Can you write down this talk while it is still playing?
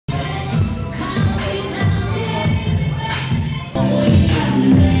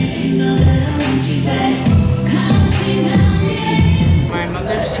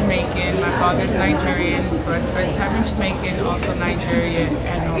father's Nigerian, so I spent time in Jamaican, also Nigerian,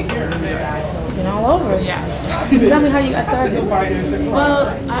 and also New York. Been all over. Yes. Tell me how you got started.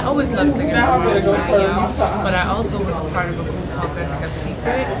 Well, I always loved singing when I was really young, but I also was a part of a group called Best Kept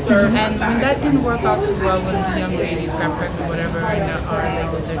Secret. And when that didn't work out too well, when the young ladies got pregnant, whatever, and our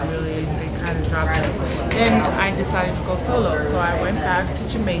label didn't really, they kind of dropped us, then I decided to go solo. So I went back to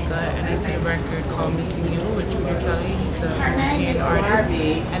Jamaica and I did a record called Missing You with Junior Kelly. He's a European artist.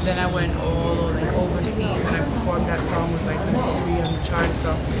 And then I went all like overseas and I performed that song, was like number 3 on the chart.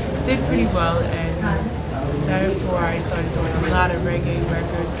 So it did pretty well, and therefore I started doing a lot of reggae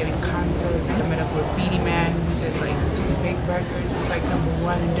records, getting concerts, and I met up with Beanie Man. We did like 2 big records. It was like number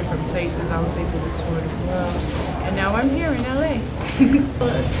 1 in different places. I was able to tour the world, and now I'm here in LA.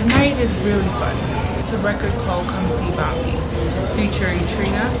 Tonight is really fun. It's a record called Come See Barbee. It's featuring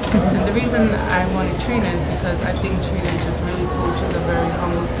Trina, and the reason I wanted Trina is because I think Trina is just really cool. She's a very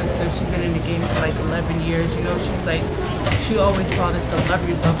humble sister. She's been in the game for like 11 years. You know, she's like, she always taught us to love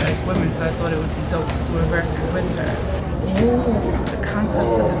yourself as women, so I thought it would be dope to do a record with her. The concept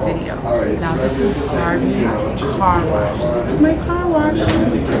for the video. Now this is Barbee's car wash. This is my car wash.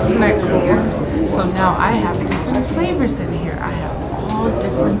 Isn't that cool? So now I have different flavors in here. I have all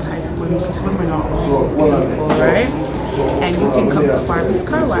different types of women, because women are all beautiful, right? And you can come to Barbee's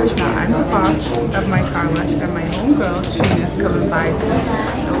car wash. Now I'm the boss of my car wash, and my homegirl, Trina, is coming by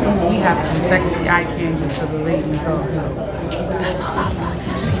too. We have some sexy eye candy for the ladies also. That's all I'll tell you.